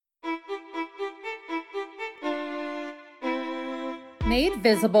Made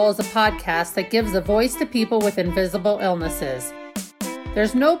Visible is a podcast that gives a voice to people with invisible illnesses.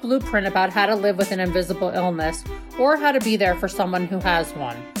 There's no blueprint about how to live with an invisible illness or how to be there for someone who has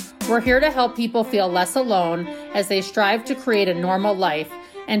one. We're here to help people feel less alone as they strive to create a normal life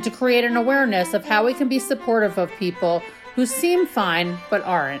and to create an awareness of how we can be supportive of people who seem fine but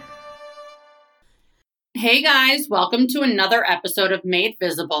aren't. Hey guys, welcome to another episode of Made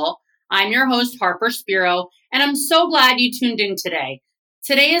Visible. I'm your host, Harper Spiro, and I'm so glad you tuned in today.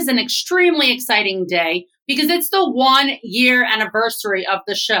 Today is an extremely exciting day because it's the 1-year anniversary of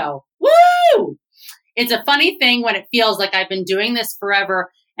the show. Woo! It's a funny thing when it feels like I've been doing this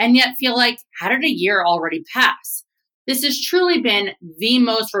forever and yet feel like, how did a year already pass? This has truly been the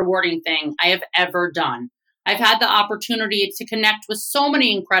most rewarding thing I have ever done. I've had the opportunity to connect with so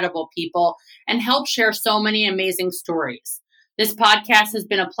many incredible people and help share so many amazing stories. This podcast has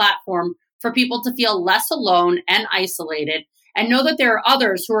been a platform for people to feel less alone and isolated and know that there are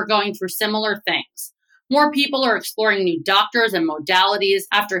others who are going through similar things. More people are exploring new doctors and modalities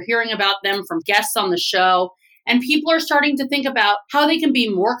after hearing about them from guests on the show, and people are starting to think about how they can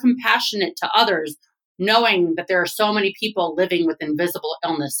be more compassionate to others, knowing that there are so many people living with invisible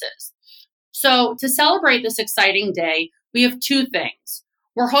illnesses. So to celebrate this exciting day, we have two things.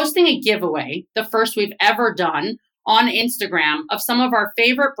 We're hosting a giveaway, the first we've ever done, on Instagram of some of our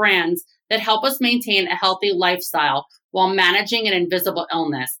favorite brands that help us maintain a healthy lifestyle while managing an invisible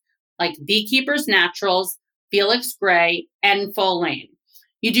illness, like Beekeepers Naturals, Felix Gray, and Folane.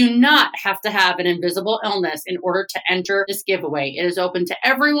 You do not have to have an invisible illness in order to enter this giveaway. It is open to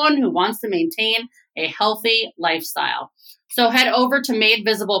everyone who wants to maintain a healthy lifestyle. So head over to Made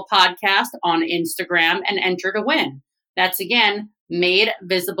Visible Podcast on Instagram and enter to win. That's again, Made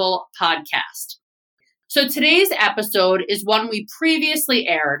Visible Podcast. So today's episode is one we previously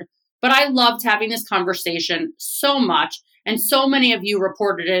aired, but I loved having this conversation so much, and so many of you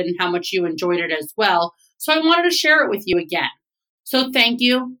reported it and how much you enjoyed it as well. So I wanted to share it with you again. So thank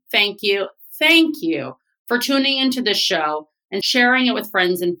you for tuning into the show and sharing it with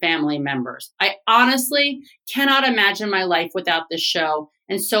friends and family members. I honestly cannot imagine my life without this show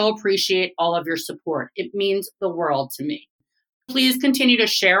and so appreciate all of your support. It means the world to me. Please continue to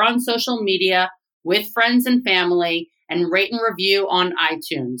share on social media with friends and family and rate and review on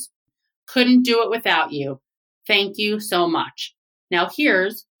iTunes. Couldn't do it without you. Thank you so much. Now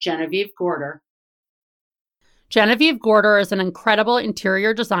here's Genevieve Gorder. Genevieve Gorder is an incredible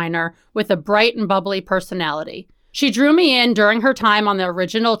interior designer with a bright and bubbly personality. She drew me in during her time on the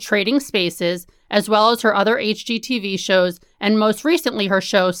original Trading Spaces, as well as her other HGTV shows, and most recently her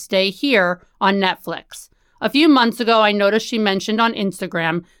show Stay Here on Netflix. A few months ago, I noticed she mentioned on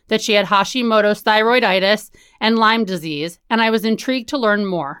Instagram that she had Hashimoto's thyroiditis and Lyme disease, and I was intrigued to learn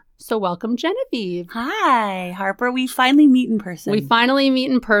more. So welcome, Genevieve. Hi, Harper. We finally meet in person.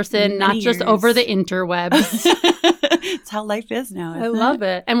 Not just over the interwebs. It's how life is now, isn't it? I love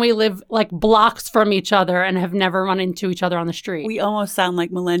it. And we live like blocks from each other and have never run into each other on the street. We almost sound like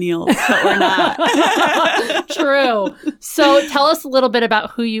millennials, but we're not. True. So tell us a little bit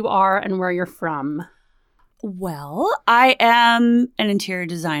about who you are and where you're from. Well, I am an interior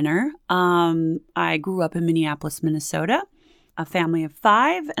designer. I grew up in Minneapolis, Minnesota, a family of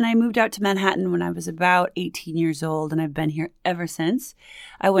 5, and I moved out to Manhattan when I was about 18 years old, and I've been here ever since.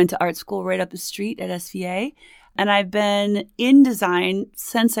 I went to art school right up the street at SVA, and I've been in design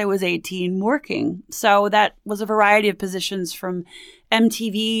since I was 18 working. So that was a variety of positions from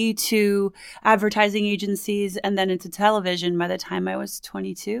MTV to advertising agencies and then into television by the time I was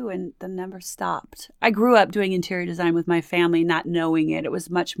 22, and then never stopped. I grew up doing interior design with my family, not knowing it. It was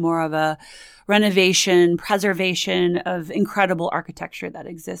much more of a renovation, preservation of incredible architecture that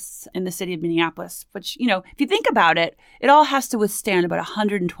exists in the city of Minneapolis, which, you know, if you think about it, it all has to withstand about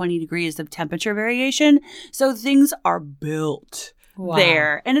 120 degrees of temperature variation. So things are built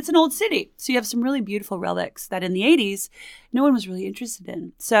there. And it's an old city. So you have some really beautiful relics that in the 80s, no one was really interested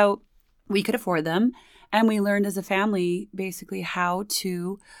in. So we could afford them. And we learned as a family basically how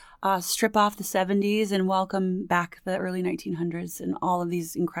to strip off the 70s and welcome back the early 1900s and all of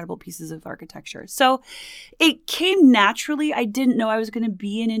these incredible pieces of architecture. So it came naturally. I didn't know I was going to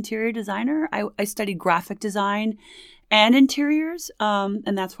be an interior designer. I studied graphic design and interiors.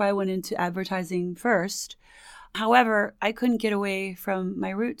 And that's why I went into advertising first. However, I couldn't get away from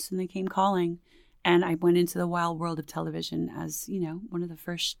my roots and they came calling. And I went into the wild world of television as, you know, one of the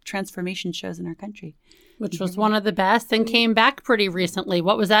first transformation shows in our country. Which was one of the best and came back pretty recently.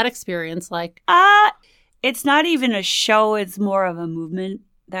 What was that experience like? It's not even a show. It's more of a movement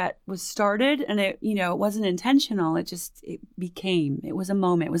that was started. And it wasn't intentional. It became. It was a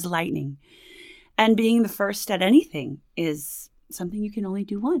moment. It was lightning. And being the first at anything is something you can only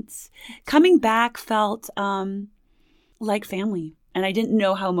do once. Coming back felt like family. And I didn't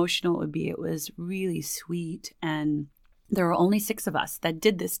know how emotional it would be. It was really sweet. And there were only 6 of us that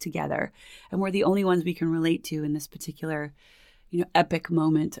did this together. And we're the only ones we can relate to in this particular, epic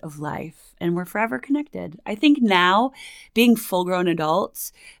moment of life. And we're forever connected. I think now, being full-grown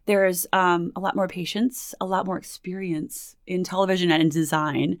adults, there's a lot more patience, a lot more experience in television and in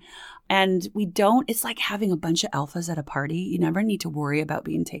design. And it's like having a bunch of alphas at a party. You never need to worry about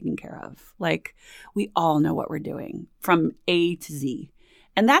being taken care of. Like, we all know what we're doing from A to Z.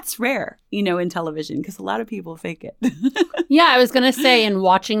 And that's rare, in television, because a lot of people fake it. Yeah, I was going to say, in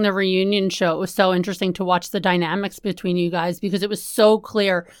watching the reunion show, it was so interesting to watch the dynamics between you guys, because it was so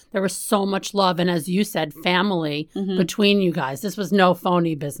clear there was so much love. And as you said, family between you guys. This was no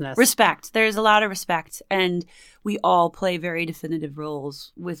phony business. Respect. There's a lot of respect. And we all play very definitive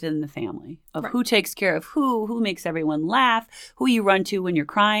roles within the family of who takes care of who makes everyone laugh, who you run to when you're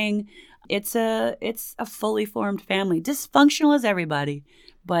crying. It's a fully formed family, dysfunctional as everybody,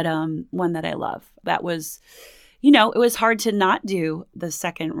 but one that I love. That was, it was hard to not do the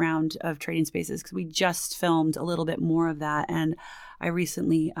second round of Trading Spaces because we just filmed a little bit more of that. And I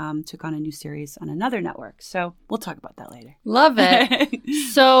recently took on a new series on another network. So we'll talk about that later. Love it.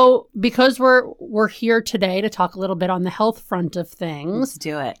 So because we're here today to talk a little bit on the health front of things. Let's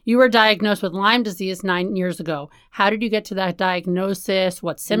do it. You were diagnosed with Lyme disease 9 years ago. How did you get to that diagnosis?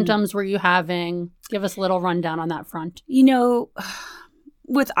 What symptoms were you having? Give us a little rundown on that front.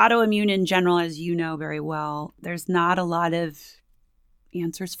 With autoimmune in general, as you know very well, there's not a lot of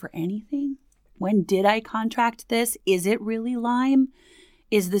answers for anything. When did I contract this? Is it really Lyme?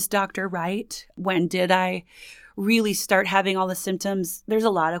 Is this doctor right? When did I really start having all the symptoms? There's a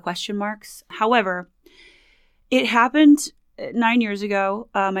lot of question marks. However, it happened 9 years ago.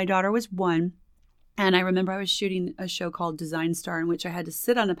 My daughter was 1. And I remember I was shooting a show called Design Star, in which I had to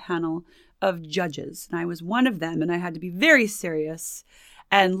sit on a panel of judges. And I was one of them. And I had to be very serious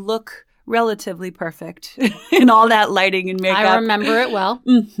and look relatively perfect in all that lighting and makeup. I remember it well.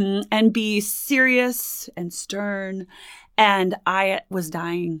 And be serious and stern. And I was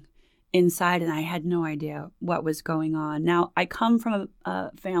dying inside, and I had no idea what was going on. Now, I come from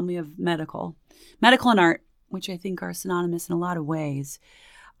a family of medical and art, which I think are synonymous in a lot of ways.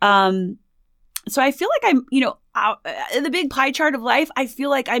 So I feel like I'm, in the big pie chart of life, I feel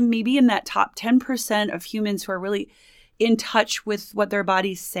like I'm maybe in that top 10% of humans who are really in touch with what their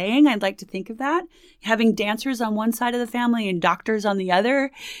body's saying. I'd like to think of that. Having dancers on one side of the family and doctors on the other,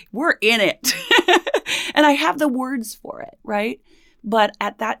 we're in it. And I have the words for it, right? But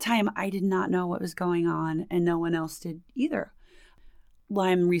at that time, I did not know what was going on, and no one else did either.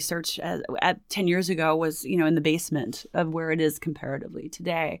 Lyme research at 10 years ago was, in the basement of where it is comparatively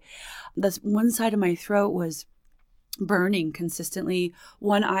today. This one side of my throat was burning consistently.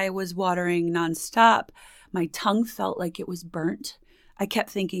 One eye was watering nonstop. My tongue felt like it was burnt. I kept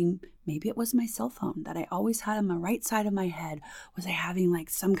thinking, maybe it was my cell phone that I always had on the right side of my head. Was I having like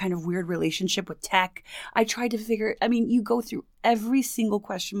some kind of weird relationship with tech? I tried to you go through every single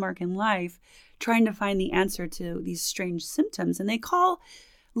question mark in life trying to find the answer to these strange symptoms. And they call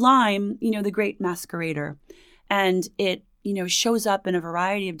Lyme, the great masquerader. And it, shows up in a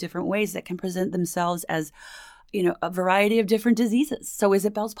variety of different ways that can present themselves as a variety of different diseases. So is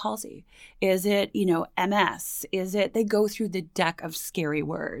it Bell's palsy? Is it, MS? They go through the deck of scary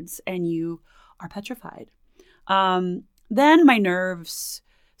words and you are petrified. Then my nerves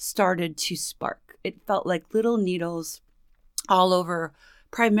started to spark. It felt like little needles all over,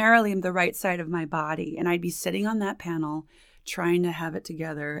 primarily the right side of my body. And I'd be sitting on that panel trying to have it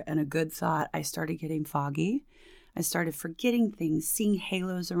together. And a good thought, I started getting foggy. I started forgetting things, seeing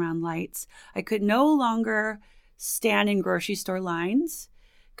halos around lights. I could no longer stand in grocery store lines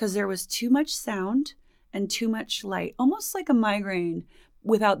because there was too much sound and too much light, almost like a migraine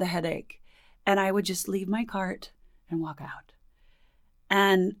without the headache. And I would just leave my cart and walk out.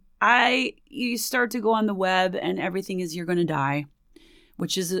 And you start to go on the web and everything is you're going to die,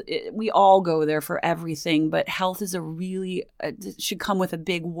 which is, we all go there for everything. But health is it should come with a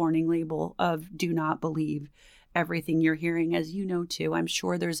big warning label of do not believe everything you're hearing, as you know, too. I'm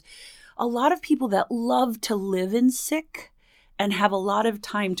sure there's a lot of people that love to live in sick and have a lot of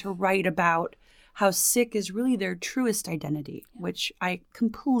time to write about how sick is really their truest identity, which I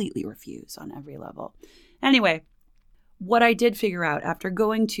completely refuse on every level. Anyway, what I did figure out after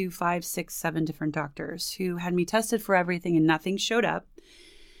going to 5, 6, 7 different doctors who had me tested for everything and nothing showed up,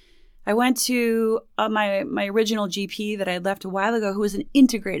 I went to my original GP that I had left a while ago, who was an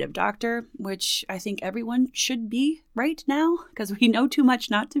integrative doctor, which I think everyone should be right now because we know too much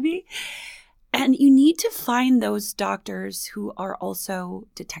not to be. And you need to find those doctors who are also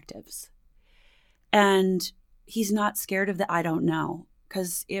detectives. And he's not scared of the I don't know.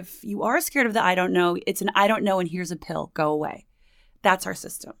 Because if you are scared of the I don't know, it's an I don't know and here's a pill, go away. That's our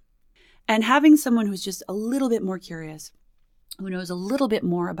system. And having someone who's just a little bit more curious, who knows a little bit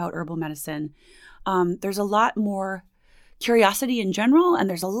more about herbal medicine, there's a lot more curiosity in general, and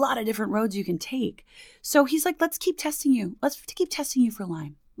there's a lot of different roads you can take. So he's like, let's keep testing you. Let's keep testing you for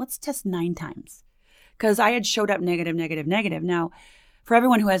Lyme. Let's test 9 times. Because I had showed up negative. Now, for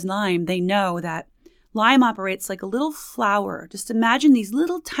everyone who has Lyme, they know that Lyme operates like a little flower. Just imagine these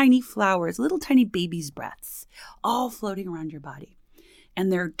little tiny flowers, little tiny baby's breaths, all floating around your body.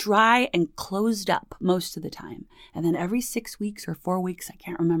 And they're dry and closed up most of the time. And then every 6 weeks or 4 weeks, I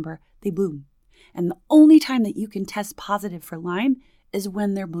can't remember, they bloom. And the only time that you can test positive for Lyme is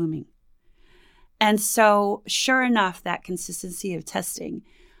when they're blooming. And so, sure enough, that consistency of testing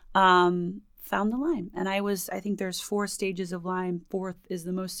found the Lyme. And I think there's 4 stages of Lyme. 4th is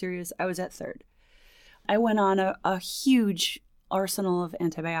the most serious. I was at 3rd. I went on a huge arsenal of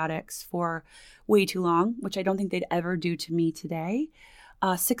antibiotics for way too long, which I don't think they'd ever do to me today.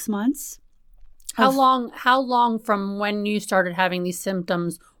 6 months. How long from when you started having these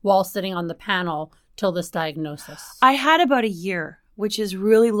symptoms while sitting on the panel till this diagnosis? I had about a year, which is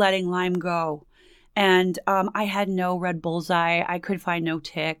really letting Lyme go. And I had no red bullseye. I could find no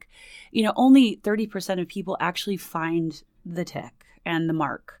tick. Only 30% of people actually find the tick and the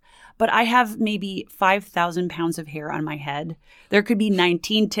mark. But I have maybe 5,000 pounds of hair on my head. There could be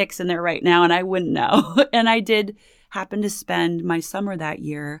 19 ticks in there right now, and I wouldn't know. And I did happen to spend my summer that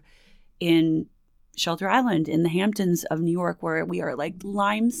year in Shelter Island in the Hamptons of New York, where we are like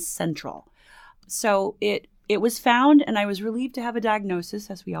Lyme Central. So it was found, and I was relieved to have a diagnosis,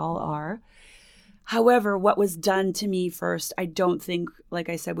 as we all are. However, what was done to me first, I don't think, like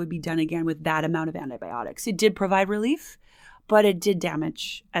I said, would be done again with that amount of antibiotics. It did provide relief, but it did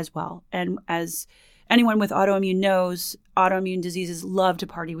damage as well. And as anyone with autoimmune knows, autoimmune diseases love to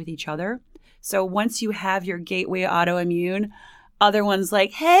party with each other. So once you have your gateway autoimmune, other ones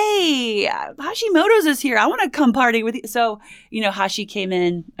like, hey, Hashimoto's is here. I want to come party with you. So, Hashi came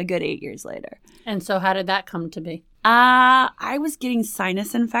in a good 8 years later. And so how did that come to be? I was getting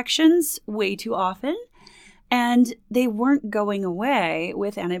sinus infections way too often, and they weren't going away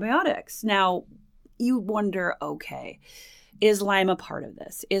with antibiotics. Now, you wonder, okay, is Lyme a part of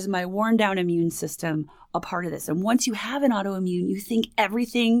this? Is my worn down immune system a part of this? And once you have an autoimmune, you think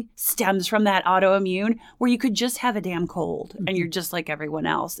everything stems from that autoimmune, where you could just have a damn cold and you're just like everyone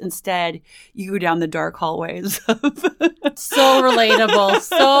else. Instead, you go down the dark hallways. So relatable.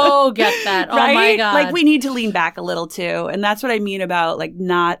 So get that. Right? Oh my God. Like, we need to lean back a little too. And that's what I mean about like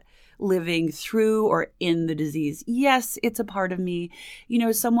not living through or in the disease. Yes, it's a part of me.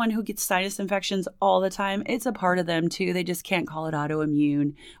 Someone who gets sinus infections all the time, it's a part of them too. They just can't call it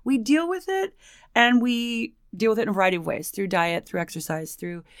autoimmune. We deal with it, and we deal with it in a variety of ways, through diet, through exercise,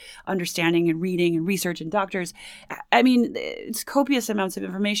 through understanding and reading and research and doctors. I mean, it's copious amounts of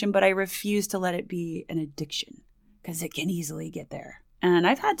information, but I refuse to let it be an addiction, because it can easily get there. And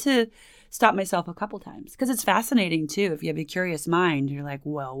I've had to stop myself a couple times, because it's fascinating too. If you have a curious mind, you're like,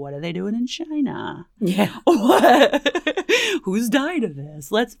 well, what are they doing in China? Yeah. What? Who's died of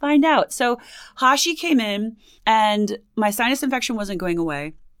this? Let's find out. So Hashi came in, and my sinus infection wasn't going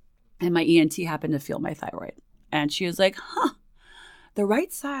away. And my ENT happened to feel my thyroid. And she was like, the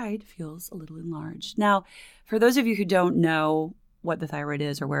right side feels a little enlarged. Now, for those of you who don't know what the thyroid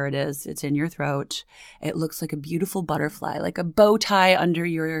is or where it is, it's in your throat. It looks like a beautiful butterfly, like a bow tie under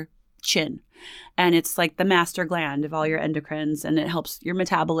your chin. And it's like the master gland of all your endocrines, and it helps your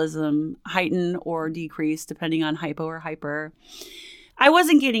metabolism heighten or decrease depending on hypo or hyper. I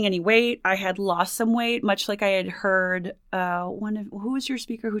wasn't gaining any weight. I had lost some weight, much like I had heard who was your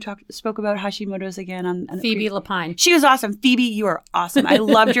speaker who spoke about Hashimoto's again on Phoebe Lapine. She was awesome. Phoebe, you are awesome. I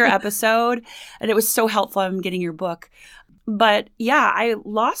loved your episode, and it was so helpful. I'm getting your book. But yeah, I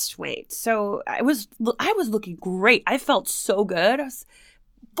lost weight. So I was looking great. I felt so good.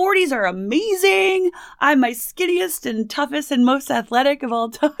 40s are amazing. I'm my skinniest and toughest and most athletic of all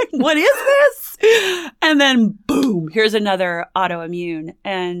time. What is this? And then boom, here's another autoimmune.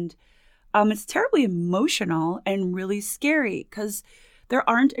 And it's terribly emotional and really scary, because there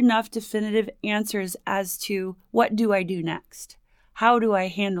aren't enough definitive answers as to what do I do next? How do I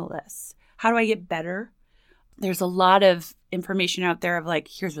handle this? How do I get better? There's a lot of information out there of like,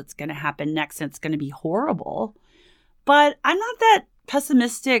 here's what's going to happen next, and it's going to be horrible. But I'm not that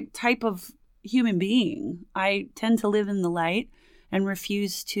pessimistic type of human being. I tend to live in the light and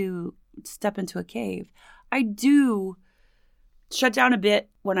refuse to step into a cave. I do shut down a bit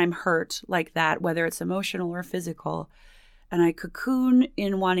when I'm hurt like that, whether it's emotional or physical. And I cocoon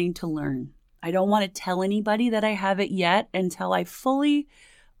in wanting to learn. I don't want to tell anybody that I have it yet until I fully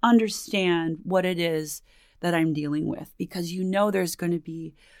understand what it is that I'm dealing with, because there's going to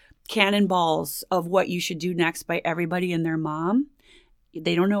be cannonballs of what you should do next by everybody and their mom.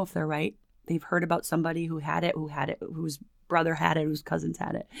 They don't know if they're right. They've heard about somebody who had it, whose brother had it, whose cousins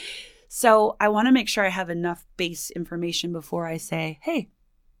had it. So I want to make sure I have enough base information before I say, hey,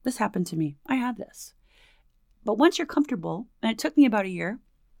 this happened to me. I have this. But once you're comfortable, and it took me about a year,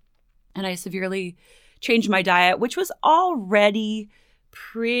 and I severely changed my diet, which was already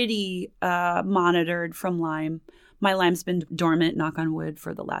pretty monitored from Lyme. My Lyme's been dormant, knock on wood,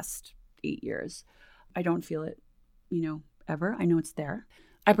 for the last 8 years. I don't feel it, ever. I know it's there.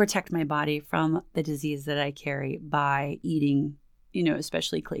 I protect my body from the disease that I carry by eating,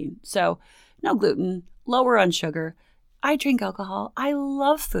 especially clean. So no gluten, lower on sugar. I drink alcohol. I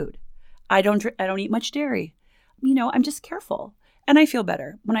love food. I don't eat much dairy. I'm just careful. And I feel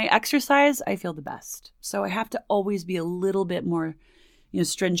better. When I exercise, I feel the best. So I have to always be a little bit more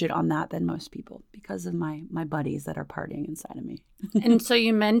stringent on that than most people because of my buddies that are partying inside of me. And so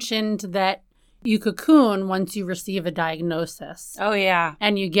you mentioned that you cocoon once you receive a diagnosis. Oh, yeah.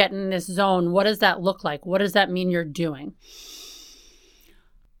 And you get in this zone. What does that look like? What does that mean you're doing?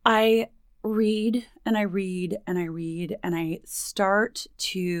 I read and I read and I read and I start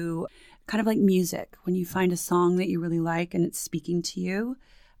to kind of like music. When you find a song that you really like and it's speaking to you,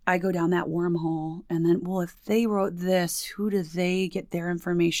 I go down that wormhole and then, well, if they wrote this, who do they get their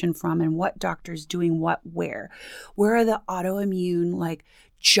information from and what doctor's doing what where? Where are the autoimmune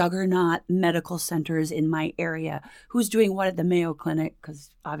juggernaut medical centers in my area? Who's doing what at the Mayo Clinic?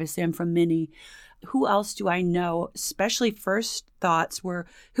 Because obviously I'm from Minnie. Who else do I know? Especially first thoughts were,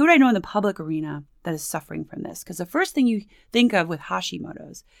 who do I know in the public arena that is suffering from this? Because the first thing you think of with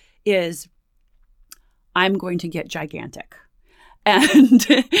Hashimoto's is I'm going to get gigantic. And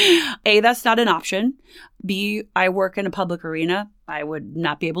A, that's not an option. B, I work in a public arena. I would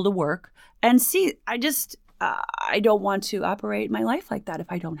not be able to work. And C, I don't want to operate my life like that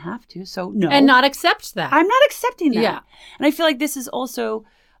if I don't have to. So no. And not accept that. I'm not accepting that. Yeah. And I feel like this is also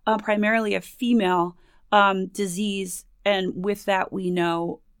primarily a female disease. And with that, we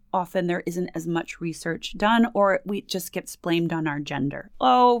know often there isn't as much research done, or it just gets blamed on our gender.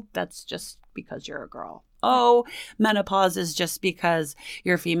 Oh, that's just because you're a girl. Oh, menopause is just because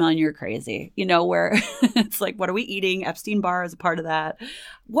you're female and you're crazy. Where it's like, what are we eating? Epstein-Barr is a part of that.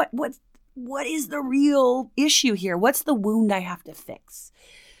 What is the real issue here? What's the wound I have to fix?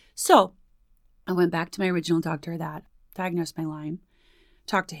 So I went back to my original doctor that diagnosed my Lyme,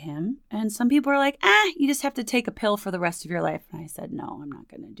 talked to him, and some people are like, you just have to take a pill for the rest of your life. And I said, no, I'm not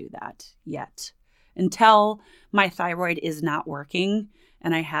going to do that yet. Until my thyroid is not working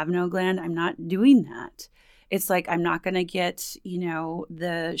and I have no gland, I'm not doing that. It's like I'm not going to get,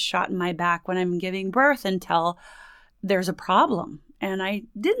 the shot in my back when I'm giving birth until there's a problem. And I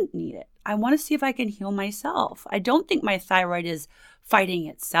didn't need it. I want to see if I can heal myself. I don't think my thyroid is fighting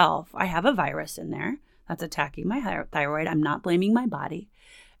itself. I have a virus in there that's attacking my thyroid. I'm not blaming my body.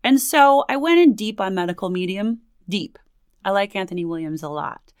 And so I went in deep on medical medium. Deep. I like Anthony Williams a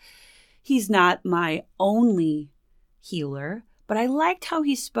lot. He's not my only healer, but I liked how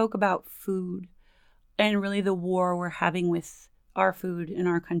he spoke about food and really the war we're having with our food in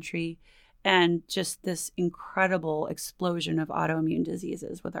our country and just this incredible explosion of autoimmune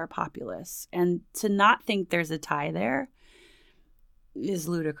diseases with our populace. And to not think there's a tie there is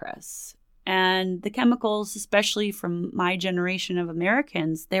ludicrous. And the chemicals, especially from my generation of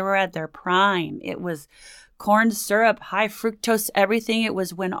Americans, they were at their prime. It was corn syrup, high fructose, everything. It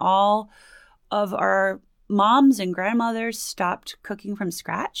was when all of our moms and grandmothers stopped cooking from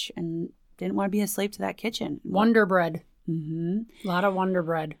scratch and didn't want to be a slave to that kitchen. Wonder bread. Mm-hmm. A lot of Wonder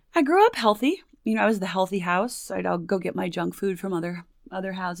bread. I grew up healthy. I was the healthy house. I'll go get my junk food from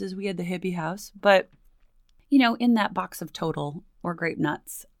other houses. We had the hippie house. But, in that box of Total or Grape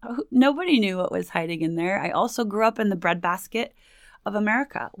Nuts, nobody knew what was hiding in there. I also grew up in the breadbasket of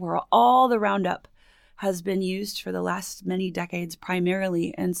America, where all the Roundup has been used for the last many decades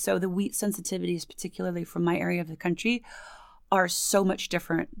primarily. And so the wheat sensitivities, particularly from my area of the country, are so much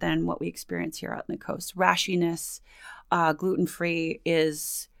different than what we experience here out on the coast. Rashiness, gluten-free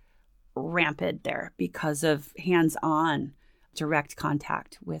is rampant there because of hands-on direct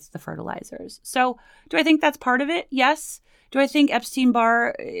contact with the fertilizers. So do I think that's part of it? Yes. Do I think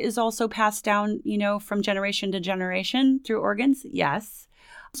Epstein-Barr is also passed down, from generation to generation through organs? Yes.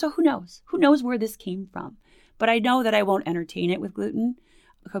 So who knows? Who knows where this came from? But I know that I won't entertain it with gluten,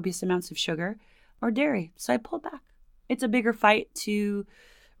 copious amounts of sugar, or dairy. So I pulled back. It's a bigger fight to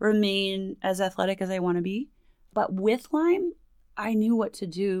remain as athletic as I want to be. But with Lyme, I knew what to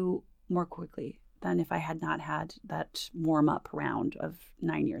do more quickly than if I had not had that warm-up round of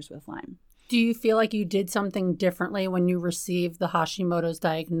 9 years with Lyme. Do you feel like you did something differently when you received the Hashimoto's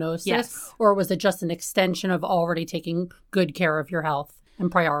diagnosis? Yes. Or was it just an extension of already taking good care of your health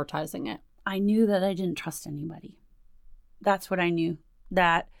and prioritizing it? I knew that I didn't trust anybody. That's what I knew,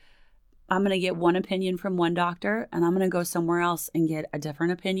 that I'm going to get one opinion from one doctor and I'm going to go somewhere else and get a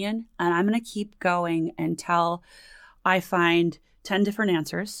different opinion. And I'm going to keep going until I find 10 different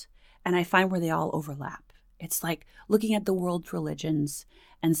answers and I find where they all overlap. It's like looking at the world's religions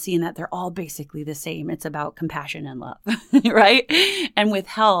and seeing that they're all basically the same. It's about compassion and love, right? And with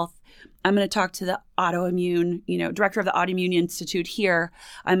health, I'm going to talk to the autoimmune, director of the Autoimmune Institute here.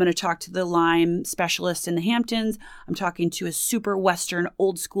 I'm going to talk to the Lyme specialist in the Hamptons. I'm talking to a super Western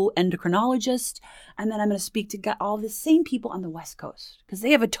old school endocrinologist. And then I'm going to speak to all the same people on the West Coast because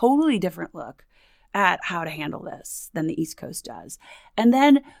they have a totally different look at how to handle this than the East Coast does. And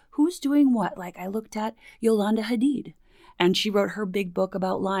then who's doing what? Like I looked at Yolanda Hadid and she wrote her big book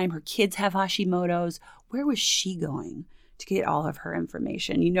about Lyme. Her kids have Hashimoto's. Where was she going to get all of her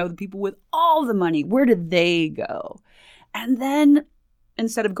information? The people with all the money, where did they go? And then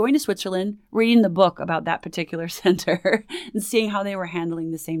instead of going to Switzerland, reading the book about that particular center and seeing how they were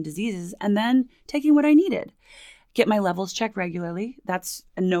handling the same diseases and then taking what I needed. Get my levels checked regularly. That's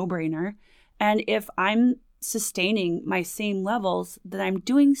a no-brainer. And if I'm sustaining my same levels, then I'm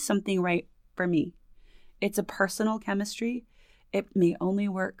doing something right for me. It's a personal chemistry. It may only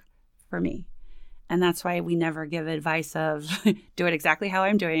work for me. And that's why we never give advice of do it exactly how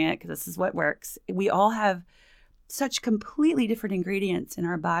I'm doing it because this is what works. We all have such completely different ingredients in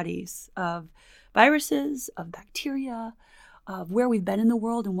our bodies of viruses, of bacteria, of where we've been in the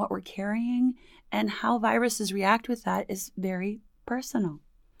world and what we're carrying. And how viruses react with that is very personal.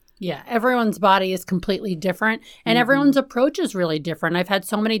 Yeah, everyone's body is completely different and everyone's approach is really different. I've had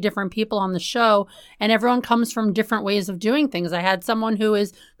so many different people on the show and everyone comes from different ways of doing things. I had someone who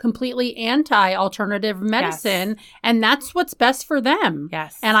is completely anti-alternative medicine and that's what's best for them.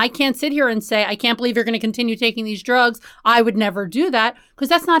 Yes. And I can't sit here and say, I can't believe you're going to continue taking these drugs. I would never do that because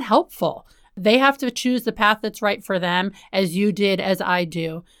that's not helpful. They have to choose the path that's right for them as you did, as I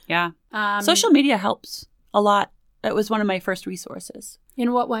do. Yeah. Social media helps a lot. It was one of my first resources.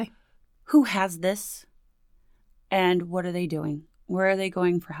 In what way? Who has this and what are they doing? Where are they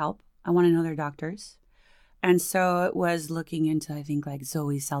going for help? I want to know their doctors. And so it was looking into, I think, like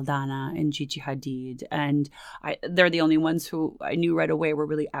Zoe Saldana and Gigi Hadid. And they're the only ones who I knew right away were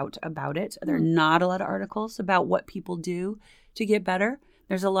really out about it. There are not a lot of articles about what people do to get better.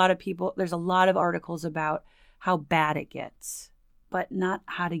 There's a lot of articles about how bad it gets, but not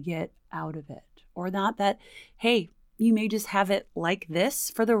how to get out of it. Or not that, hey, you may just have it like this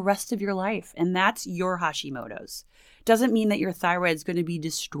for the rest of your life. And that's your Hashimoto's. Doesn't mean that your thyroid is going to be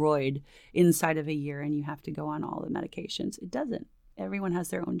destroyed inside of a year and you have to go on all the medications. It doesn't. Everyone has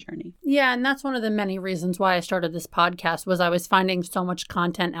their own journey. Yeah, and that's one of the many reasons why I started this podcast was I was finding so much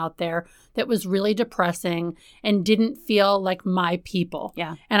content out there that was really depressing and didn't feel like my people.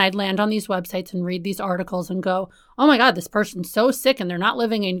 Yeah. And I'd land on these websites and read these articles and go, oh my God, this person's so sick and they're not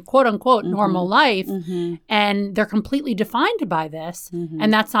living a quote unquote normal life. And they're completely defined by this.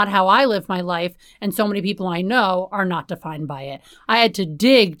 And that's not how I live my life. And so many people I know are not defined by it. I had to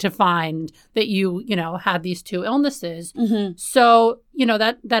dig to find that you had these two illnesses. So,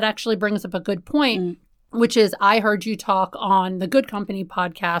 that actually brings up a good point. Which is I heard you talk on the Good Company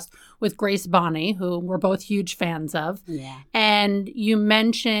podcast with Grace Bonney, who we're both huge fans of. Yeah. And you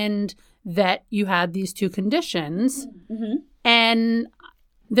mentioned that you had these two conditions. And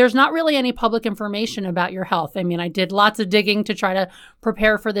there's not really any public information about your health. I mean, I did lots of digging to try to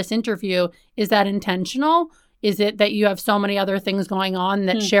prepare for this interview. Is that intentional? Is it that you have so many other things going on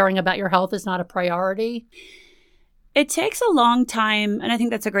that sharing about your health is not a priority? It takes a long time, and I think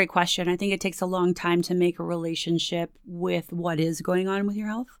that's a great question. I think it takes a long time to make a relationship with what is going on with your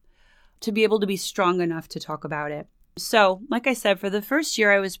health, to be able to be strong enough to talk about it. So, like I said, for the first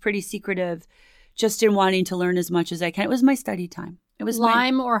year, I was pretty secretive, just in wanting to learn as much as I can. It was my study time. It was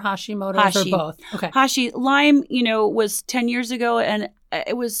Lyme or Hashimoto's or both? Okay. Lyme, was 10 years ago, and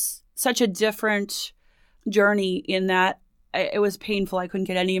it was such a different journey in that it was painful. I couldn't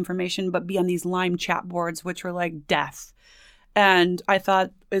get any information but be on these Lyme chat boards, which were like death. And I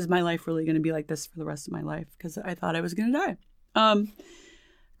thought, is my life really going to be like this for the rest of my life? Because I thought I was going to die.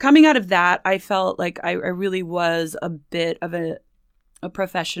 Coming out of that, I felt like I really was a bit of a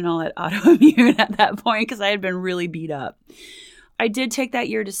professional at autoimmune at that point because I had been really beat up. I did take that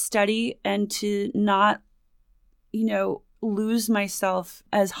year to study and to not lose myself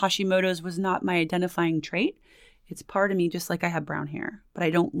as Hashimoto's was not my identifying trait. It's part of me, just like I have brown hair, but I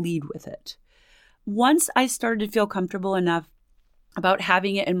don't lead with it. Once I started to feel comfortable enough about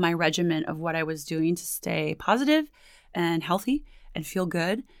having it in my regimen of what I was doing to stay positive and healthy and feel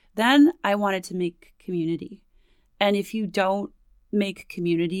good, then I wanted to make community. And if you don't make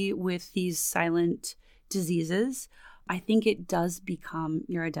community with these silent diseases, I think it does become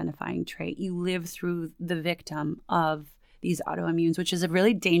your identifying trait. You live through the victim of these autoimmunes, which is a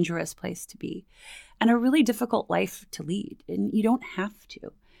really dangerous place to be and a really difficult life to lead. And you don't have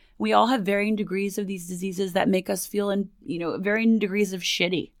to. We all have varying degrees of these diseases that make us feel in, varying degrees of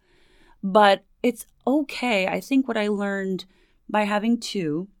shitty. But it's okay. I think what I learned by having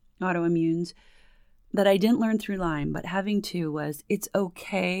 2 autoimmunes that I didn't learn through Lyme, but having 2 was it's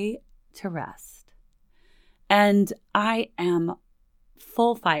okay to rest. And I am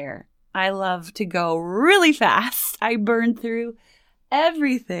full fire. I love to go really fast. I burn through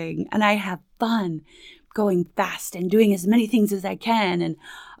everything and I have fun going fast and doing as many things as I can and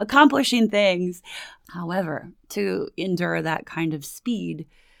accomplishing things. However, to endure that kind of speed,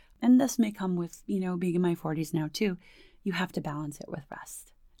 and this may come with, being in my 40s now too, you have to balance it with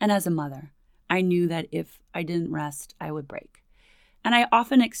rest. And as a mother, I knew that if I didn't rest, I would break. And I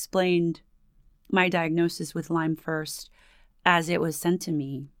often explained my diagnosis with Lyme first as it was sent to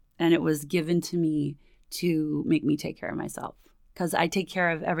me and it was given to me to make me take care of myself. Because I take care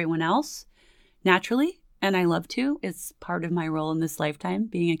of everyone else naturally, and I love to. It's part of my role in this lifetime,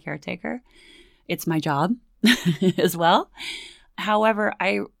 being a caretaker. It's my job as well. However,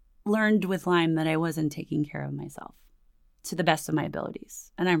 I learned with Lyme that I wasn't taking care of myself to the best of my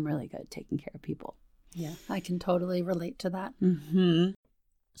abilities. And I'm really good at taking care of people. Yeah, I can totally relate to that. Mm-hmm.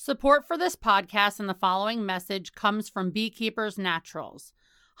 Support for this podcast and the following message comes from Beekeepers Naturals.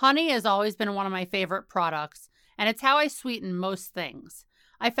 Honey has always been one of my favorite products, and it's how I sweeten most things.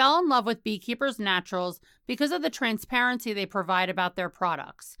 I fell in love with Beekeepers Naturals because of the transparency they provide about their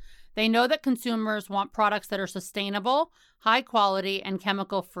products. They know that consumers want products that are sustainable, high quality, and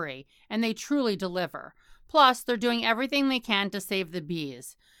chemical free, and they truly deliver. Plus, they're doing everything they can to save the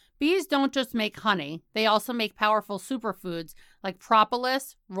bees. Bees don't just make honey, they also make powerful superfoods like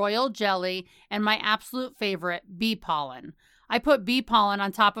propolis, royal jelly, and my absolute favorite, bee pollen. I put bee pollen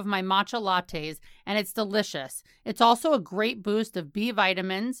on top of my matcha lattes, and it's delicious. It's also a great boost of bee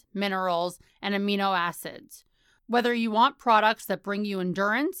vitamins, minerals, and amino acids. Whether you want products that bring you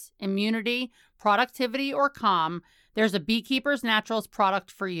endurance, immunity, productivity, or calm, there's a Beekeepers Naturals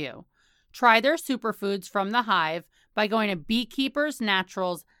product for you. Try their superfoods from the hive by going to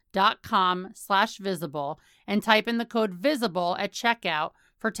beekeepersnaturals.com/visible and type in the code VISIBLE at checkout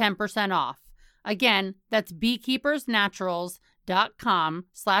for 10% off. Again, that's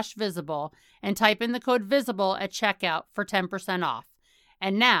beekeepersnaturals.com/visible and type in the code VISIBLE at checkout for 10% off.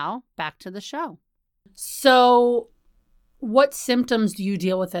 And now, back to the show. So what symptoms do you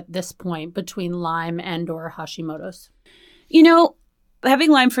deal with at this point between Lyme and or Hashimoto's?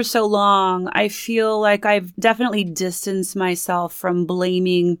 Having Lyme for so long, I feel like I've definitely distanced myself from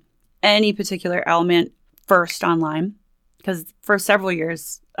blaming any particular ailment first on Lyme. Because for several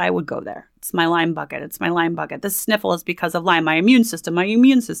years, I would go there. It's my Lyme bucket. It's my Lyme bucket. This sniffle is because of Lyme. My immune system.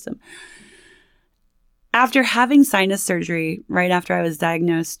 After having sinus surgery, right after I was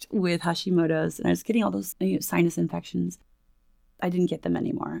diagnosed with Hashimoto's, and I was getting all those sinus infections, I didn't get them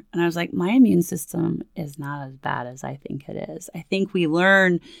anymore. And I was like, my immune system is not as bad as I think it is. I think we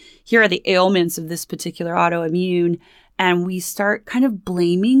learn, here are the ailments of this particular autoimmune, and we start kind of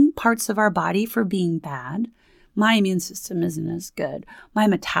blaming parts of our body for being bad. My immune system isn't as good. My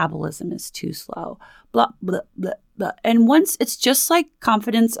metabolism is too slow. Blah, blah, blah, blah. And once it's just like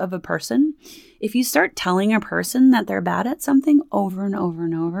confidence of a person, if you start telling a person that they're bad at something over and over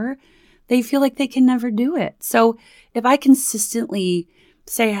and over, they feel like they can never do it. So if I consistently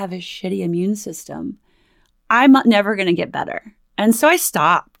say I have a shitty immune system, I'm never going to get better. And so I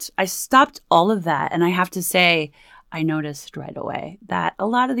stopped. I stopped all of that. And I have to say, I noticed right away that a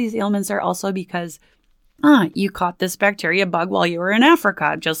lot of these ailments are also because you caught this bacteria bug while you were in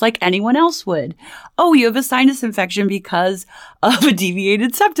Africa, just like anyone else would. Oh, you have a sinus infection because of a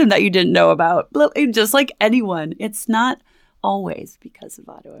deviated septum that you didn't know about, just like anyone. It's not always because of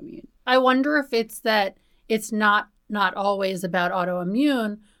autoimmune. I wonder if it's that it's not always about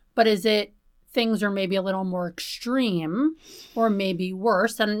autoimmune, but is it things are maybe a little more extreme or maybe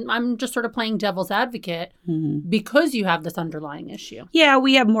worse? And I'm just sort of playing devil's advocate because you have this underlying issue. Yeah,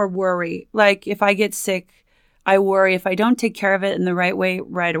 we have more worry. Like if I get sick, I worry if I don't take care of it in the right way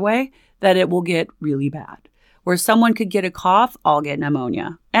right away, that it will get really bad. where someone could get a cough, I'll get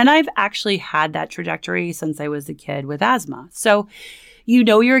pneumonia. And I've actually had that trajectory since I was a kid with asthma. So you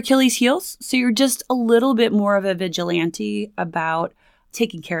know your Achilles heels. So you're just a little bit more of a vigilante about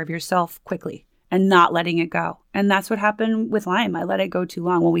taking care of yourself quickly and not letting it go. And that's what happened with Lyme. I let it go too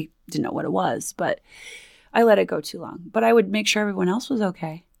long. Well, we didn't know what it was, but I let it go too long. But I would make sure everyone else was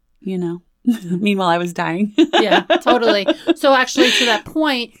okay, you know. Meanwhile, I was dying. Yeah, totally. So actually, to that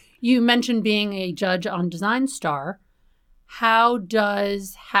point, you mentioned being a judge on Design Star. How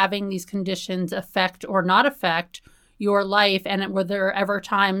does having these conditions affect or not affect your life? And were there ever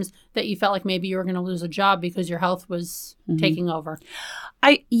times that you felt like maybe you were going to lose a job because your health was taking over?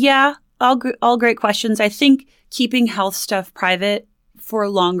 All great questions. I think keeping health stuff private for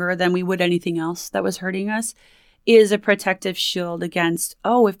longer than we would anything else that was hurting us is a protective shield against,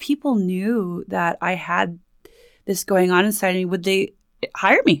 if people knew that I had this going on inside me, would they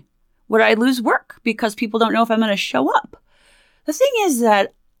hire me? Would I lose work because people don't know if I'm going to show up? The thing is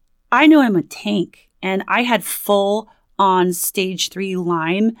that I know I'm a tank, and I had full on stage 3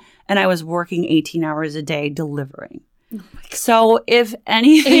 Lyme, and I was working 18 hours a day delivering. Oh, so if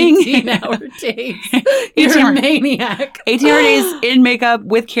anything, 18-hour days. You're a maniac. 18-hour days in makeup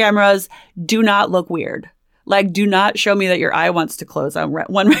with cameras. Do not look weird. Like, do not show me that your eye wants to close on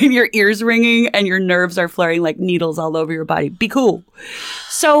one, your ears ringing and your nerves are flaring like needles all over your body. Be cool.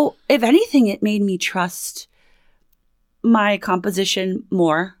 So if anything, it made me trust my composition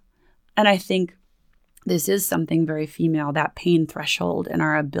more. And I think this is something very female, that pain threshold and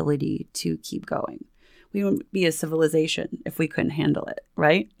our ability to keep going. We wouldn't be a civilization if we couldn't handle it,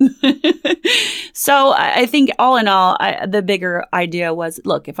 right? So I think all in all, the bigger idea was,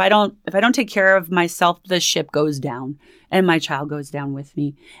 look, if I don't take care of myself, the ship goes down and my child goes down with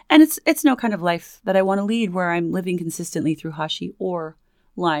me. And it's no kind of life that I want to lead where I'm living consistently through Hashi or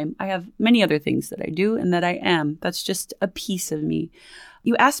Lyme. I have many other things that I do and that I am. That's just a piece of me.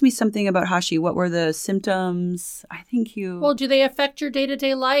 You asked me something about Hashi. What were the symptoms? I think Well, do they affect your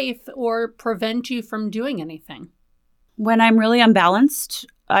day-to-day life or prevent you from doing anything? When I'm really unbalanced,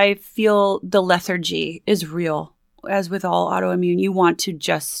 I feel the lethargy is real. As with all autoimmune, you want to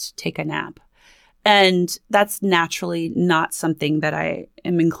just take a nap. And that's naturally not something that I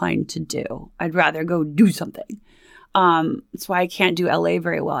am inclined to do. I'd rather go do something. That's why I can't do LA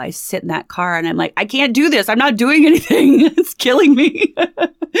very well. I sit in that car and I'm like, I can't do this. I'm not doing anything. It's killing me.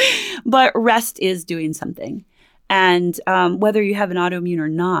 But rest is doing something. And whether you have an autoimmune or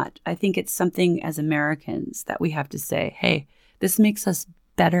not, I think it's something as Americans that we have to say, hey, this makes us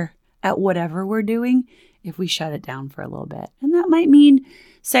better at whatever we're doing if we shut it down for a little bit. And that might mean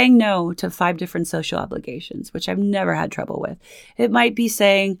saying no to 5 different social obligations, which I've never had trouble with. It might be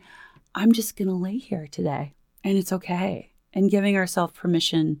saying, I'm just going to lay here today. And it's okay. And giving ourselves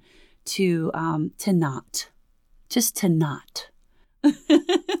permission to not. Just to not.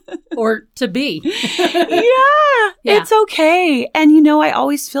 Or to be. Yeah, it's okay. And I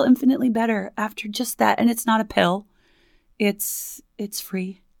always feel infinitely better after just that. And it's not a pill. It's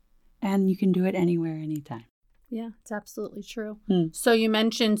free. And you can do it anywhere, anytime. Yeah, it's absolutely true. So you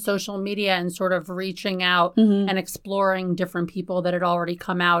mentioned social media and sort of reaching out and exploring different people that had already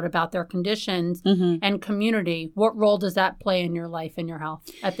come out about their conditions and community. What role does that play in your life and your health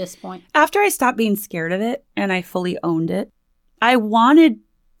at this point? After I stopped being scared of it and I fully owned it, I wanted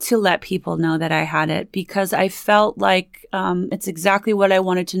to let people know that I had it because I felt like it's exactly what I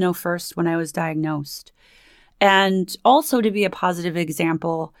wanted to know first when I was diagnosed. And also to be a positive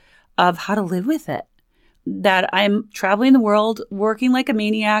example of how to live with it. That I'm traveling the world, working like a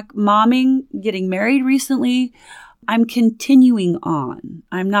maniac, momming, getting married recently. I'm continuing on.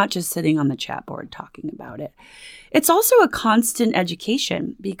 I'm not just sitting on the chat board talking about it. It's also a constant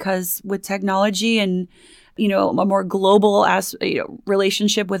education because with technology and, a more global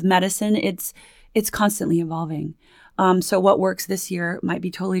relationship with medicine, it's constantly evolving. So what works this year might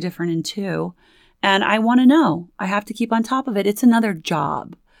be totally different in 2. And I want to know. I have to keep on top of it. It's another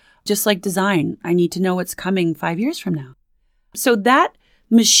job. Just like design, I need to know what's coming 5 years from now. So that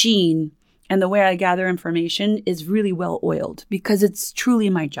machine and the way I gather information is really well oiled because it's truly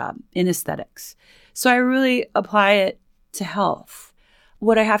my job in aesthetics. So I really apply it to health.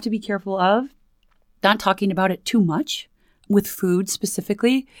 What I have to be careful of, not talking about it too much with food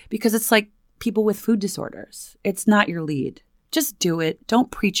specifically, because it's like people with food disorders. It's not your lead. Just do it. Don't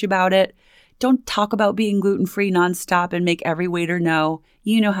preach about it. Don't talk about being gluten-free nonstop and make every waiter know.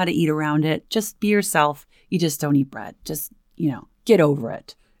 You know how to eat around it. Just be yourself. You just don't eat bread. Just, get over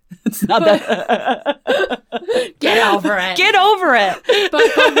it. It's not that. Get over it. Get over it. But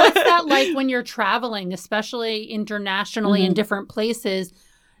what's that like when you're traveling, especially internationally in different places?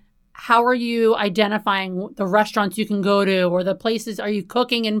 how are you identifying the restaurants you can go to or the places? Are you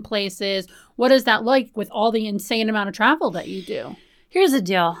cooking in places? What is that like with all the insane amount of travel that you do? Here's the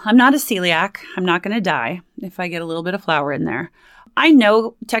deal. I'm not a celiac. I'm not going to die if I get a little bit of flour in there. I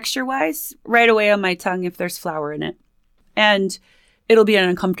know texture-wise right away on my tongue if there's flour in it. And it'll be an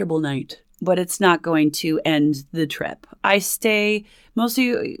uncomfortable night, but it's not going to end the trip. I stay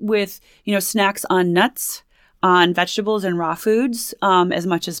mostly with, snacks on nuts, on vegetables and raw foods as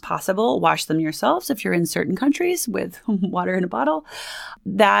much as possible. Wash them yourselves if you're in certain countries with water in a bottle.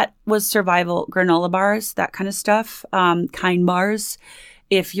 That was survival. Granola bars, that kind of stuff. Kind bars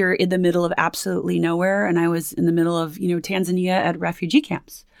if you're in the middle of absolutely nowhere. And I was in the middle of, Tanzania at refugee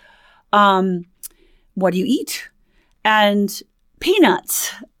camps. What do you eat? And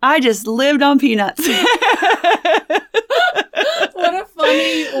peanuts. I just lived on peanuts. What a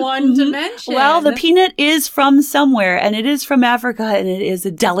funny one to mention. Well, the peanut is from somewhere, and it is from Africa, and it is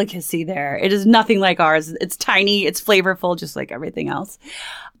a delicacy there. It is nothing like ours. It's tiny, it's flavorful, just like everything else.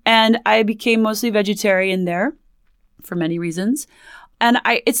 And I became mostly vegetarian there for many reasons. And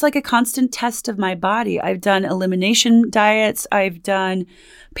it's like a constant test of my body. I've done elimination diets. I've done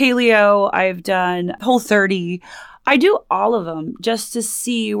paleo. I've done Whole30. I do all of them just to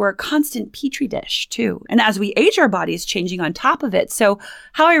see. We're a constant petri dish too. And as we age, our body is changing on top of it. So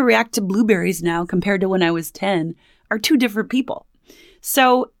how I react to blueberries now compared to when I was 10 are two different people.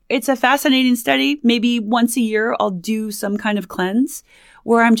 So it's a fascinating study. Maybe once a year, I'll do some kind of cleanse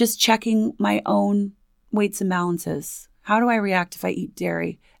where I'm just checking my own weights and balances. How do I react if I eat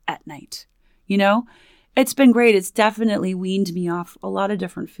dairy at night? It's been great. It's definitely weaned me off a lot of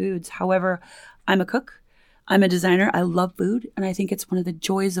different foods. However, I'm a cook. I'm a designer. I love food, and I think it's one of the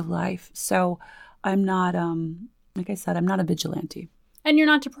joys of life. So I'm not, like I said, I'm not a vigilante. And you're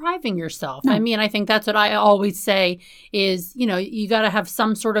not depriving yourself. No. I mean, I think that's what I always say is, you got to have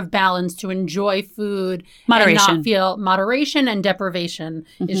some sort of balance to enjoy food. Moderation. And not feel moderation and deprivation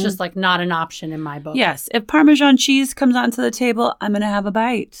is just like not an option in my book. Yes. If Parmesan cheese comes onto the table, I'm going to have a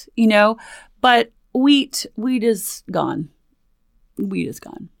bite, But wheat is gone. Wheat is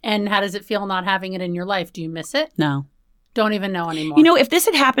gone. And how does it feel not having it in your life? Do you miss it? No. Don't even know anymore. If this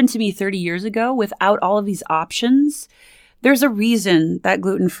had happened to me 30 years ago without all of these options, there's a reason that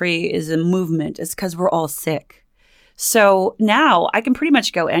gluten-free is a movement. It's because we're all sick. So now I can pretty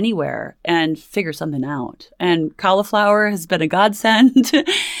much go anywhere and figure something out. And cauliflower has been a godsend.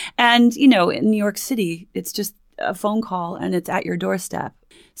 And, in New York City, it's just a phone call and it's at your doorstep.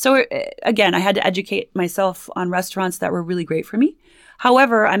 So again, I had to educate myself on restaurants that were really great for me.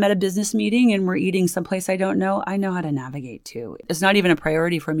 However, I'm at a business meeting and we're eating someplace I don't know. I know how to navigate too. It's not even a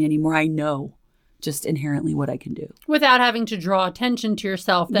priority for me anymore. I know just inherently what I can do. Without having to draw attention to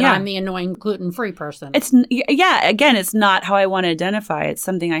yourself that I'm the annoying gluten-free person. Again, it's not how I want to identify. It's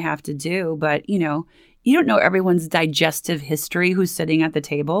something I have to do. But, you don't know everyone's digestive history who's sitting at the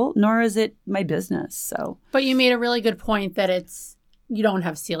table, nor is it my business. So, but you made a really good point that you don't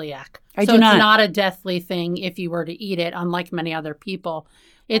have celiac. I so do not. It's not a deathly thing if you were to eat it, unlike many other people.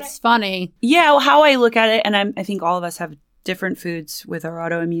 It's funny. Yeah, how I look at it, and I think all of us have different foods with our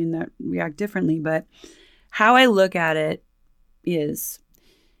autoimmune that react differently, but how I look at it is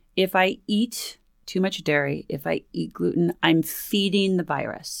if I eat too much dairy, if I eat gluten, I'm feeding the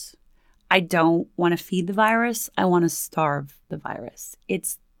virus. I don't want to feed the virus. I want to starve the virus.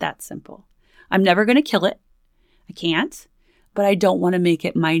 It's that simple. I'm never going to kill it. I can't. But I don't want to make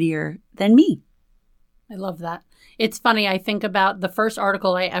it mightier than me. I love that. It's funny. I think about the first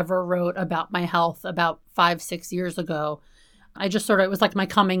article I ever wrote about my health about 5-6 years ago. It was like my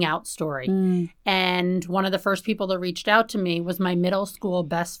coming out story. And one of the first people that reached out to me was my middle school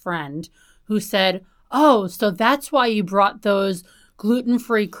best friend who said, "Oh, so that's why you brought those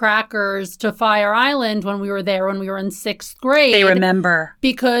gluten-free crackers to Fire Island when we were there when we were in 6th grade." They remember.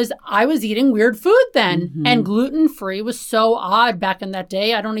 Because I was eating weird food then. And gluten-free was so odd back in that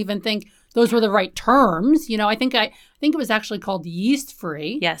day. I don't even think those were the right terms. I think it was actually called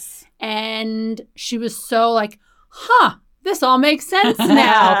yeast-free. Yes. And she was so like, this all makes sense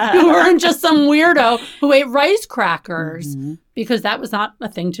now. You weren't just some weirdo who ate rice crackers because that was not a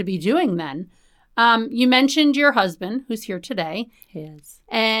thing to be doing then. You mentioned your husband, who's here today. Yes.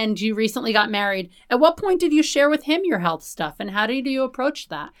 And you recently got married. At what point did you share with him your health stuff, and how did you approach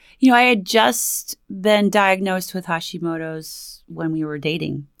that? I had just been diagnosed with Hashimoto's when we were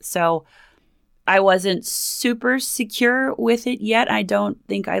dating. So I wasn't super secure with it yet. I don't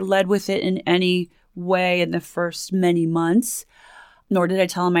think I led with it in any way in the first many months. Nor did I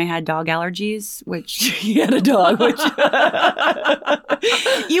tell him I had dog allergies, which he had a dog, which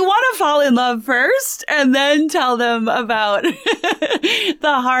you want to fall in love first and then tell them about the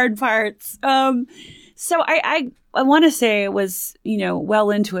hard parts. So I want to say it was, well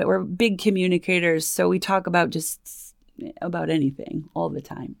into it. We're big communicators, so we talk about just about anything all the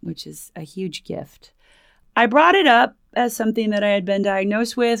time, which is a huge gift. I brought it up as something that I had been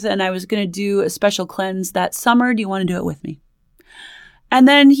diagnosed with, and I was going to do a special cleanse that summer. Do you want to do it with me? And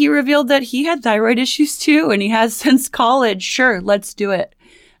then he revealed that he had thyroid issues too, and he has since college. Sure, let's do it.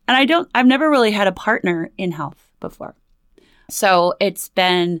 And I've never really had a partner in health before. So it's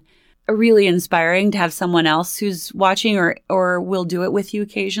been really inspiring to have someone else who's watching or will do it with you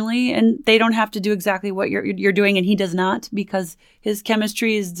occasionally. And they don't have to do exactly what you're doing, and he does not, because his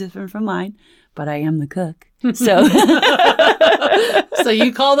chemistry is different from mine. But I am the cook. So so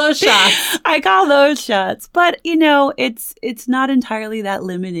you call those shots. I call those shots. But, it's not entirely that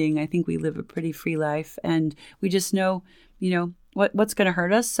limiting. I think we live a pretty free life, and we just know, what's going to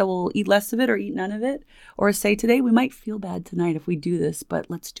hurt us. So we'll eat less of it or eat none of it, or say today we might feel bad tonight if we do this, but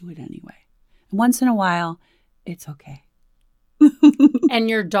let's do it anyway. And once in a while, it's okay. And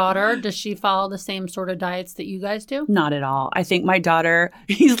your daughter, does she follow the same sort of diets that you guys do? Not at all. I think my daughter,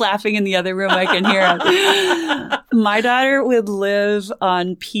 he's laughing in the other room. I can hear him. My daughter would live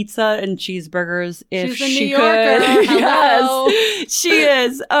on pizza and cheeseburgers if She's a she New Yorker. could. Hello. Yes, she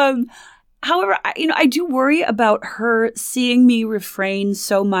is. However, I do worry about her seeing me refrain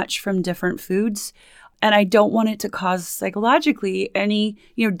so much from different foods. And I don't want it to cause psychologically any,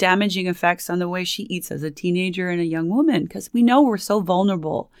 damaging effects on the way she eats as a teenager and a young woman, because we know we're so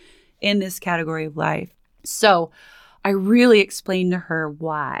vulnerable in this category of life. So I really explained to her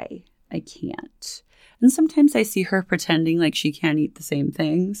why I can't. And sometimes I see her pretending like she can't eat the same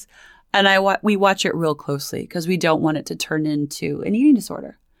things. And we watch it real closely because we don't want it to turn into an eating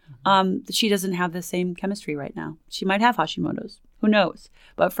disorder. She doesn't have the same chemistry right now. She might have Hashimoto's. Who knows?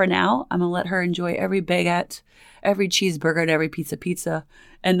 But for now, I'm going to let her enjoy every baguette, every cheeseburger, and every pizza,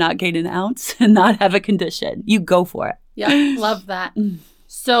 and not gain an ounce and not have a condition. You go for it. Yeah, love that.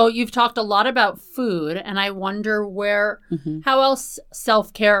 So you've talked a lot about food, and I wonder how else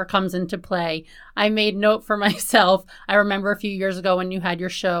self-care comes into play. I made note for myself. I remember a few years ago when you had your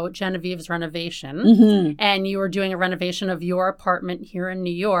show, Genevieve's Renovation, and you were doing a renovation of your apartment here in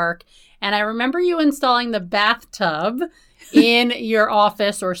New York. And I remember you installing the bathtub in your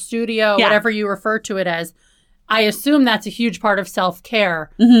office or studio, whatever you refer to it as. I assume that's a huge part of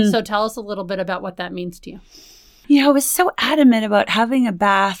self-care. So tell us a little bit about what that means to you. I was so adamant about having a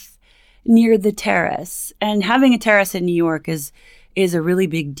bath near the terrace. And having a terrace in New York is a really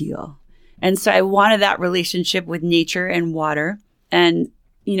big deal. And so I wanted that relationship with nature and water. And,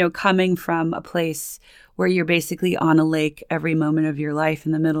 coming from a place where you're basically on a lake every moment of your life,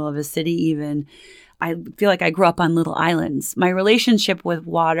 in the middle of a city even, I feel like I grew up on little islands. My relationship with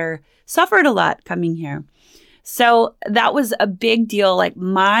water suffered a lot coming here. So that was a big deal. Like,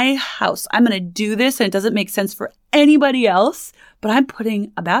 my house, I'm going to do this, and it doesn't make sense for anybody else, but I'm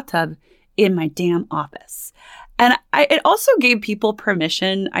putting a bathtub in my damn office. And it also gave people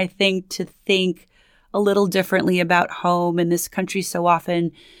permission, I think, to think a little differently about home. In this country, so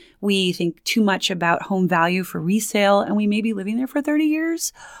often we think too much about home value for resale, and we may be living there for 30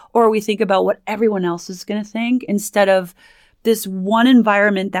 years, or we think about what everyone else is going to think instead of this one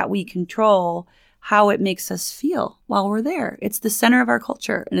environment that we control, how it makes us feel while we're there. It's the center of our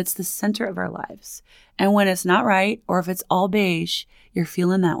culture, and it's the center of our lives. And when it's not right, or if it's all beige, you're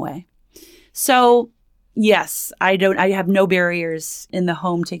feeling that way. So yes, I have no barriers in the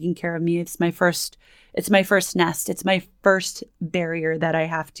home taking care of me. It's my first nest. It's my first barrier that I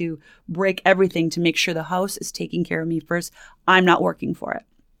have to break everything to make sure the house is taking care of me first. I'm not working for it.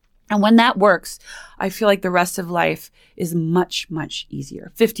 And when that works, I feel like the rest of life is much, much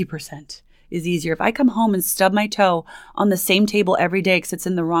easier. 50% is easier. If I come home and stub my toe on the same table every day because it's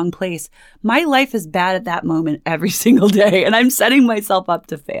in the wrong place, my life is bad at that moment every single day, and I'm setting myself up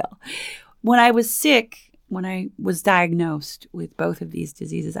to fail. When I was sick, when I was diagnosed with both of these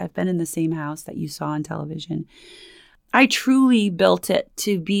diseases, I've been in the same house that you saw on television. I truly built it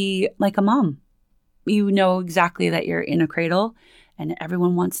to be like a mom. You know exactly that you're in a cradle and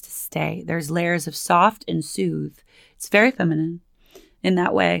everyone wants to stay. There's layers of soft and soothe. It's very feminine in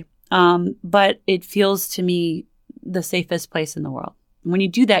that way. But it feels to me the safest place in the world. When you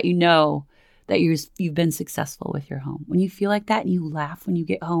do that, you know that you've been successful with your home. When you feel like that and you laugh when you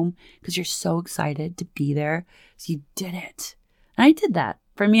get home because you're so excited to be there, so you did it. And I did that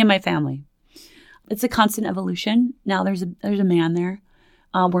for me and my family. It's a constant evolution. Now there's a man there.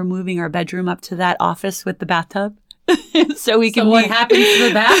 We're moving our bedroom up to that office with the bathtub. So what happens to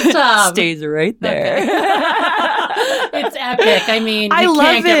the bathtub? Stays right there. It's epic. I mean, I you love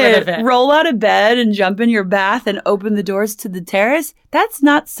can't get rid of it. Roll out of bed and jump in your bath and open the doors to the terrace. That's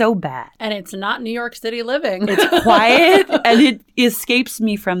not so bad. And it's not New York City living. It's quiet and it escapes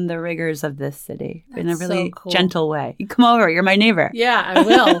me from the rigors of this city in a really so cool. gentle way. You come over. You're my neighbor. Yeah, I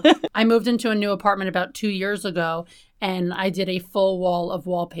will. I moved into a new apartment about 2 years ago, and I did a full wall of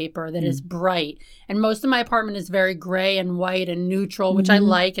wallpaper that is bright. And most of my apartment is very gray and white and neutral, which I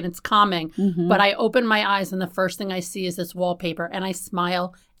like, and it's calming. But I open my eyes, and the first thing I see is this wallpaper, and I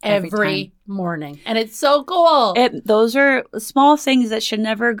smile every morning. And it's so cool. Those are small things that should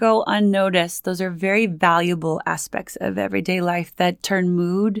never go unnoticed. Those are very valuable aspects of everyday life that turn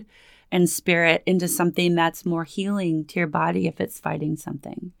mood and spirit into something that's more healing to your body if it's fighting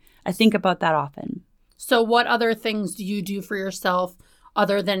something. I think about that often. So what other things do you do for yourself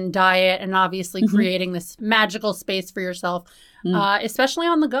other than diet and obviously creating this magical space for yourself, especially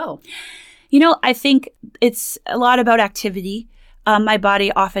on the go? You know, I think it's a lot about activity. My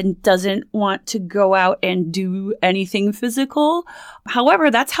body often doesn't want to go out and do anything physical.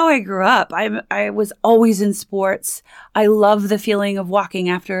 However, that's how I grew up. I was always in sports. I love the feeling of walking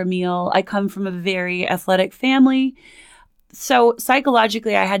after a meal. I come from a very athletic family. So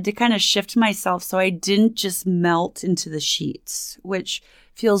psychologically, I had to kind of shift myself so I didn't just melt into the sheets, which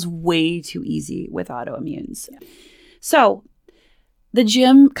feels way too easy with autoimmunes. Yeah. So the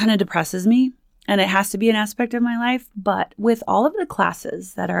gym kind of depresses me, and it has to be an aspect of my life. But with all of the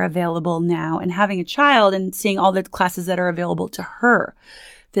classes that are available now and having a child and seeing all the classes that are available to her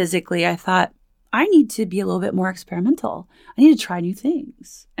physically, I thought, I need to be a little bit more experimental. I need to try new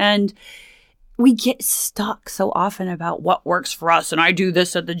things. And we get stuck so often about what works for us, and I do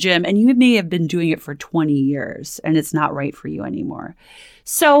this at the gym, and you may have been doing it for 20 years and it's not right for you anymore.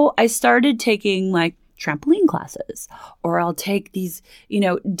 So I started taking like trampoline classes, or I'll take these,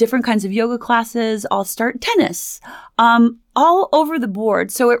 different kinds of yoga classes. I'll start tennis, all over the board.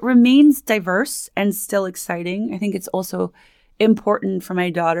 So it remains diverse and still exciting. I think it's also important for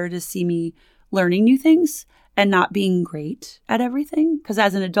my daughter to see me learning new things and not being great at everything. Because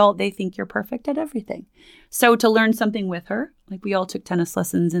as an adult, they think you're perfect at everything. So to learn something with her, like we all took tennis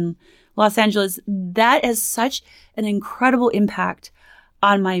lessons in Los Angeles, that has such an incredible impact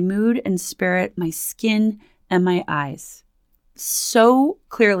on my mood and spirit, my skin, and my eyes. So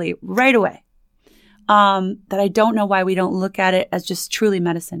clearly, right away, that I don't know why we don't look at it as just truly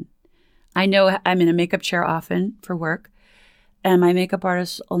medicine. I know I'm in a makeup chair often for work, and my makeup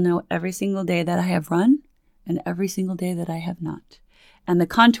artist will know every single day that I have run and every single day that I have not. And the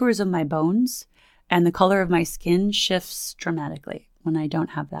contours of my bones and the color of my skin shifts dramatically when I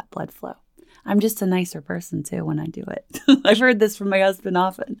don't have that blood flow. I'm just a nicer person, too, when I do it. I've heard this from my husband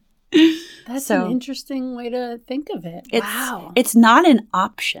often. That's an interesting way to think of it. Wow. It's not an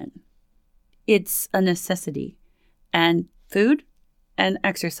option. It's a necessity. And food and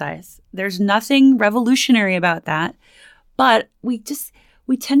exercise. There's nothing revolutionary about that. But we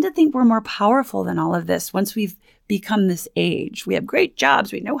tend to think we're more powerful than all of this once we've become this age. We have great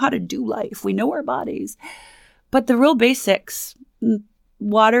jobs. We know how to do life. We know our bodies. But the real basics,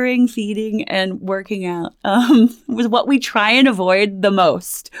 watering, feeding, and working out, was what we try and avoid the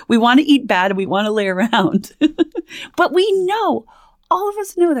most. We want to eat bad and we want to lay around. But we know, all of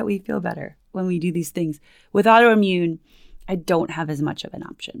us know that we feel better when we do these things. With autoimmune, I don't have as much of an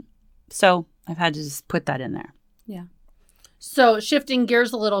option. So I've had to just put that in there. Yeah. So shifting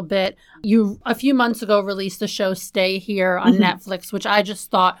gears a little bit, you a few months ago released the show Stay Here on Netflix, which I just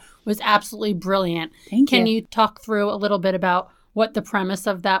thought was absolutely brilliant. Can you talk through a little bit about what the premise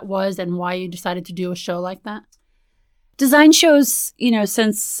of that was and why you decided to do a show like that? Design shows,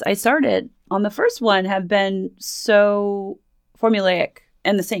 since I started on the first one have been so formulaic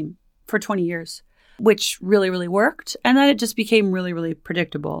and the same for 20 years, which really, really worked. And then it just became really, really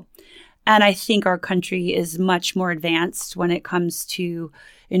predictable. And I think our country is much more advanced when it comes to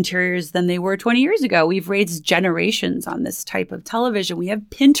interiors than they were 20 years ago. We've raised generations on this type of television. We have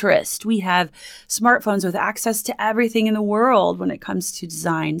Pinterest. We have smartphones with access to everything in the world when it comes to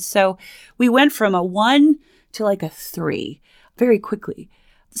design. So we went from a 1 to like a 3 very quickly.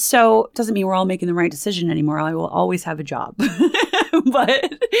 So it doesn't mean we're all making the right decision anymore. I will always have a job.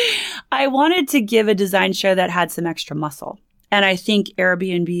 But I wanted to give a design show that had some extra muscle. And I think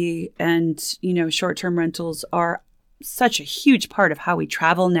Airbnb and, short-term rentals are such a huge part of how we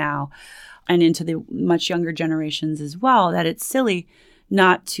travel now and into the much younger generations as well, that it's silly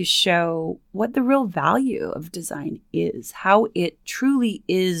not to show what the real value of design is, how it truly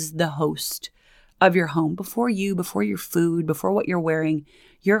is the host of your home, before you, before your food, before what you're wearing.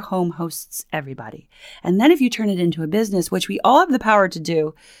 Your home hosts everybody. And then if you turn it into a business, which we all have the power to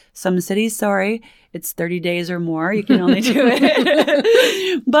do, some cities, sorry, it's 30 days or more. You can only do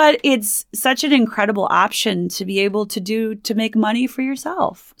it. But it's such an incredible option to be able to make money for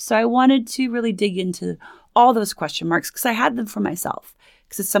yourself. So I wanted to really dig into all those question marks because I had them for myself,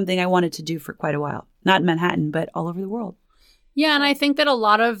 because it's something I wanted to do for quite a while. Not in Manhattan, but all over the world. Yeah, and I think that a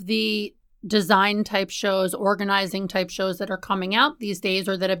lot of the design type shows, organizing type shows that are coming out these days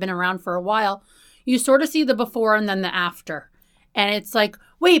or that have been around for a while, you sort of see the before and then the after. And it's like,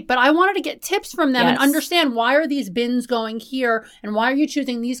 wait, but I wanted to get tips from them and understand, why are these bins going here and why are you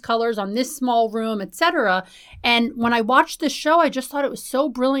choosing these colors on this small room, etc. And when I watched this show, I just thought it was so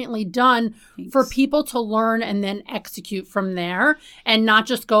brilliantly done for people to learn and then execute from there, and not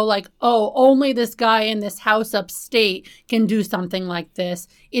just go like, oh, only this guy in this house upstate can do something like this.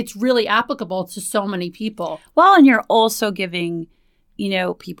 It's really applicable to so many people. Well, and you're also giving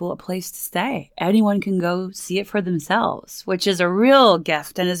people a place to stay. Anyone can go see it for themselves, which is a real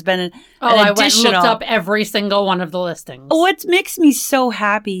gift and has been an additional. I went and looked up every single one of the listings. What makes me so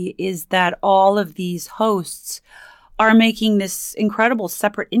happy is that all of these hosts are making this incredible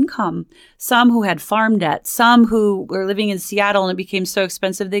separate income. Some who had farm debt, some who were living in Seattle and it became so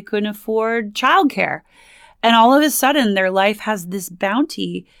expensive they couldn't afford childcare. And all of a sudden their life has this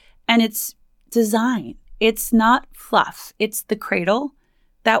bounty, and it's design. It's not fluff. It's the cradle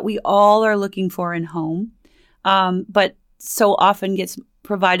that we all are looking for in home, but so often gets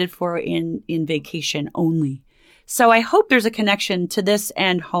provided for in vacation only. So I hope there's a connection to this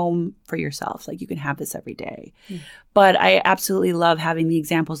and home for yourself. Like, you can have this every day. But I absolutely love having the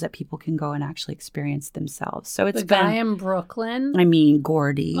examples that people can go and actually experience themselves. So it's the guy in Brooklyn. I mean,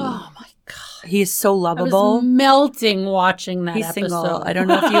 Gordy. Oh my God. He is so lovable. I was melting watching that episode. He's single. I don't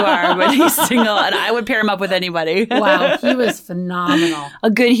know if you are, but he's single, and I would pair him up with anybody. Wow, he was phenomenal. A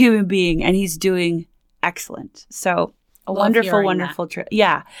good human being, and he's doing excellent. So a wonderful trip.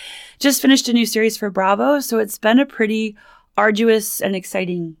 Yeah. Just finished a new series for Bravo, so it's been a pretty arduous and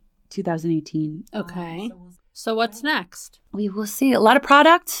exciting 2018. Okay. So what's next? We will see. A lot of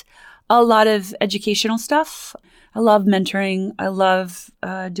product, a lot of educational stuff. I love mentoring. I love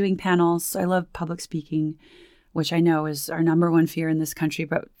doing panels. I love public speaking, which I know is our number one fear in this country,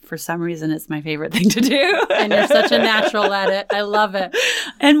 but for some reason it's my favorite thing to do. And you're such a natural at it. I love it.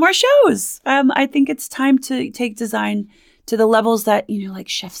 And more shows. I think it's time to take design to the levels that, like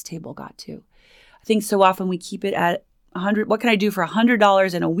Chef's Table got to. I think so often we keep it at 100. What can I do for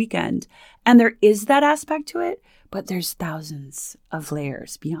 $100 in a weekend? And there is that aspect to it, but there's thousands of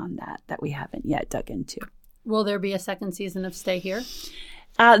layers beyond that we haven't yet dug into. Will there be a second season of Stay Here?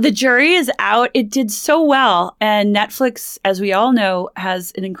 The jury is out. It did so well. And Netflix, as we all know,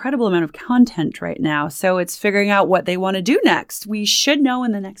 has an incredible amount of content right now. So it's figuring out what they want to do next. We should know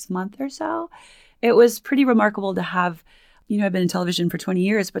in the next month or so. It was pretty remarkable to have, I've been in television for 20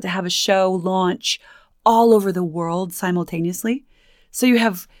 years, but to have a show launch all over the world simultaneously. So you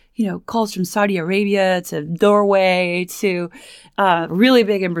have, calls from Saudi Arabia to Norway to really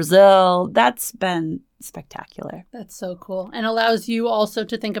big in Brazil. That's been spectacular. That's so cool. And allows you also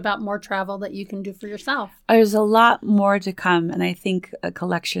to think about more travel that you can do for yourself. There's a lot more to come. And I think a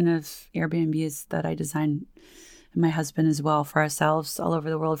collection of Airbnbs that I designed, and my husband as well, for ourselves all over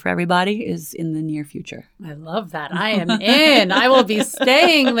the world for everybody, is in the near future. I love that. I am in. I will be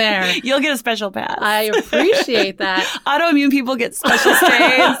staying there. You'll get a special pass. I appreciate that. Autoimmune people get special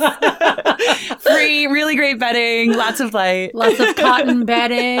stays. Free, really great bedding, lots of light. Lots of cotton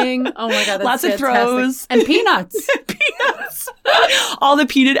bedding. Oh my God, that's lots fantastic. of throws. And peanuts. Peanuts. All the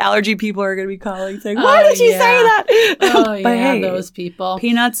peanut allergy people are going to be calling saying, why did you say that? Oh, but yeah, hey, those people.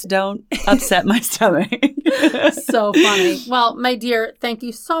 Peanuts don't upset my stomach. So funny. Well, my dear, thank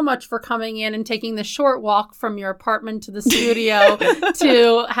you so much for coming in and taking the short walk from your apartment to the studio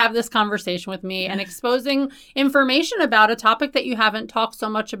to have this conversation with me and exposing information about a topic that you haven't talked so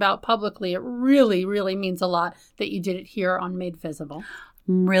much about publicly. It really, really means a lot that you did it here on Made Visible.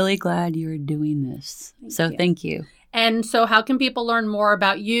 I'm really glad you're doing this. Thank you. And so how can people learn more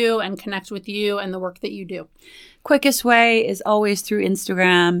about you and connect with you and the work that you do? Quickest way is always through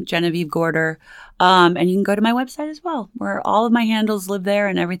Instagram, Genevieve Gorder. And you can go to my website as well, where all of my handles live there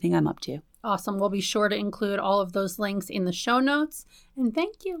and everything I'm up to. Awesome. We'll be sure to include all of those links in the show notes. And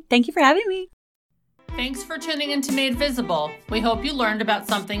thank you. Thank you for having me. Thanks for tuning into Made Visible. We hope you learned about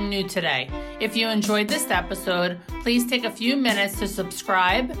something new today. If you enjoyed this episode, please take a few minutes to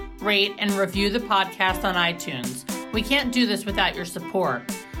subscribe, rate, and review the podcast on iTunes. We can't do this without your support.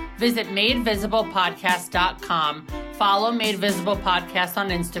 Visit MadeVisiblePodcast.com, follow Made Visible Podcast on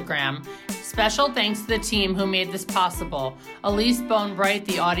Instagram, Special thanks to the team who made this possible. Elise Bonebright,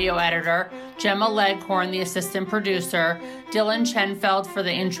 the audio editor, Gemma Leghorn, the assistant producer, Dylan Chenfeld for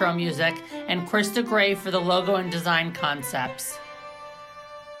the intro music, and Krista Gray for the logo and design concepts.